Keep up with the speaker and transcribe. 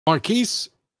Marquis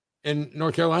in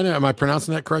North Carolina. Am I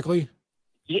pronouncing that correctly?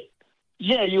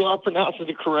 Yeah, you are pronouncing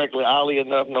it correctly. Oddly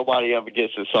enough, nobody ever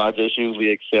gets it, so I just usually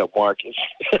accept Marcus.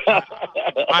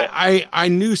 I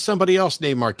knew somebody else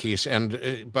named Marquis,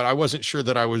 but I wasn't sure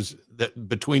that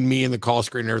between me and the call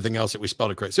screen and everything else that we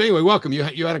spelled it correct. So anyway, welcome.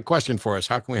 You had a question for us.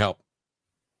 How can we help?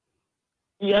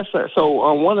 Yes, sir. So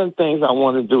one of the things I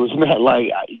want to do is, Matt,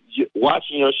 like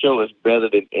watching your show is better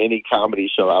than any comedy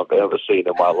show I've ever seen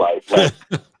in my life. Like,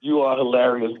 you are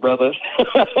hilarious, brother.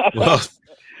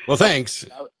 Well, thanks.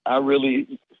 I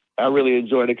really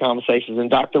enjoy the conversations. And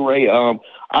Dr. Ray, I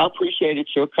appreciated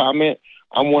your comment.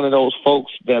 I'm one of those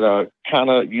folks that are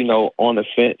kind of, on the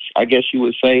fence, I guess you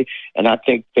would say. And I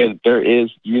think that there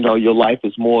is, your life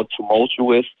is more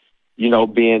tumultuous,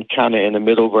 being kind of in the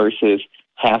middle versus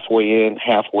halfway in,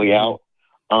 halfway out.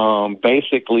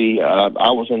 Basically,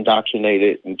 I was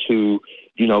indoctrinated into,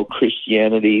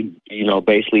 Christianity,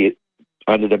 basically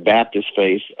under the Baptist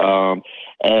faith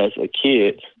as a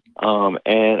kid.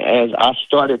 And as I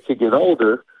started to get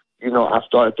older, I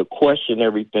started to question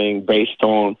everything based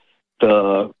on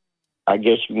I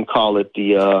guess you can call it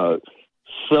the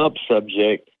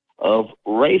sub-subject of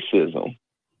racism,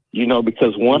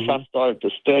 because once I started to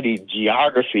study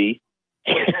geography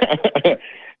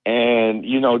and,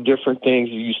 different things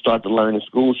you start to learn in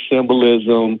school,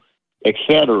 symbolism,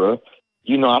 etc.,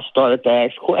 I started to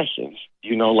ask questions,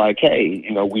 like, hey,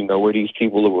 we know where these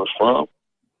people were from.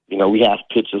 We have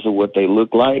pictures of what they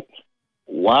look like.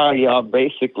 Why are y'all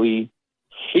basically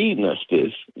feeding us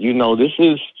this? This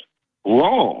is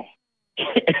wrong.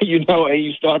 And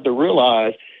you start to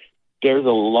realize there's a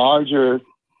larger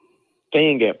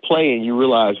thing at play, and you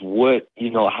realize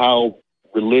how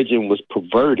religion was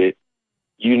perverted,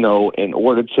 in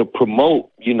order to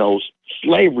promote,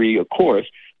 slavery, of course,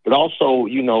 but also,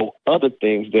 other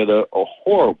things that are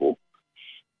horrible,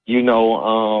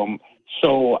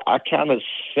 So I kind of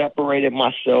separated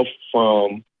myself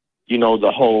from,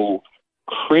 the whole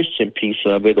Christian piece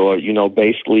of it, or,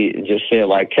 basically just said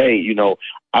like, hey,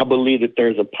 I believe that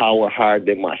there's a power higher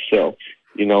than myself.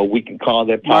 We can call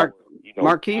that power.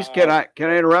 Marquis, can I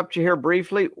interrupt you here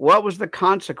briefly? What was the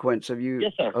consequence of you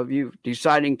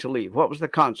deciding to leave? What was the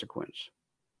consequence?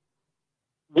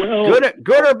 Well,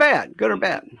 good or bad? Good or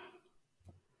bad?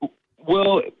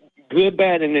 Well, good,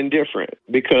 bad, and indifferent,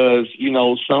 because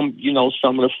some of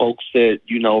the folks that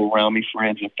around me,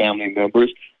 friends and family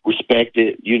members,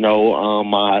 respected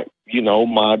my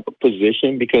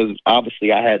position, because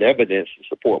obviously I had evidence to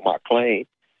support my claim.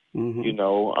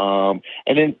 And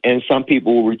some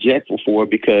people were rejectful for it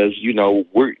because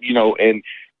we're and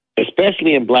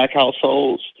especially in Black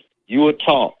households, you were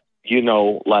taught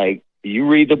like you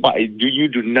read the Bible, you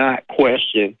do not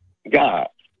question God.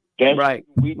 That's right.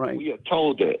 We are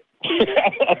told that.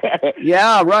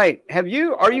 Yeah, right.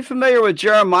 Are you familiar with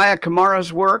Jeremiah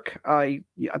Kamara's work? I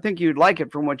think you'd like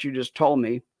it from what you just told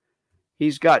me.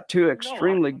 He's got two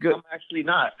extremely good. I'm actually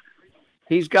not.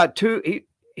 He's got two.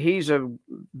 He's a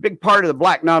big part of the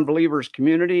Black non-believers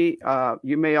community.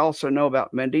 You may also know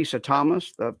about Mandisa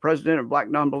Thomas, the president of Black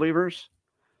non-believers.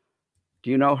 Do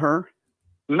you know her?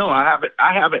 No, I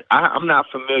haven't. I'm not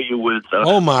familiar with.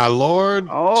 Oh my Lord!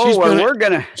 We're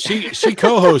gonna. She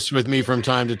co-hosts with me from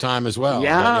time to time as well.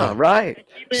 Yeah, right.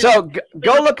 So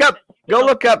go look up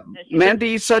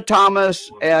Mandisa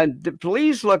Thomas, and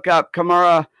please look up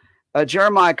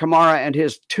Jeremiah Kamara and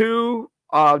his two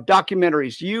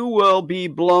documentaries. You will be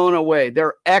blown away.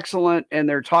 They're excellent, and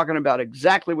they're talking about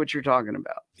exactly what you're talking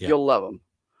about. Yeah. You'll love them.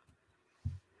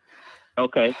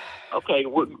 Okay.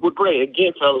 Well, great.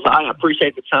 Again, fellas, I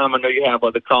appreciate the time. I know you have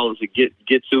other callers to get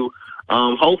to.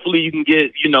 Hopefully you can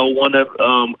get,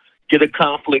 get a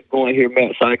conflict going here,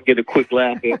 Matt, so I can get a quick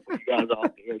laugh in for you guys off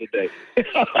the air today.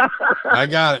 I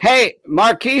got it. Hey,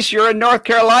 Marquis, you're in North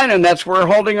Carolina, and that's where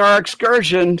we're holding our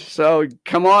excursion. So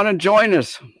come on and join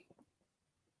us.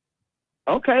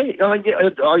 Okay.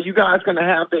 Are you guys going to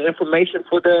have the information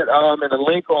for that and a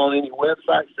link on any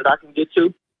websites that I can get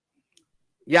to?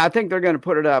 Yeah, I think they're going to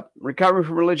put it up.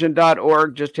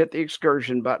 recoveryfromreligion.org. Just hit the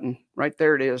excursion button. Right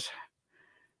there it is.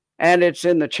 And it's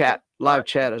in the chat, live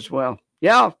chat as well.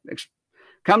 Yeah,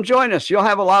 come join us. You'll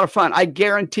have a lot of fun. I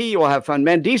guarantee you'll have fun.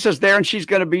 Mandisa's there, and she's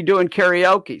going to be doing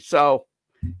karaoke. So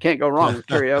can't go wrong with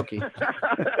karaoke.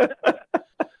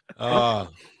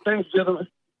 Thanks, gentlemen.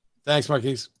 Thanks,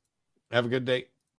 Marquis. Have a good day.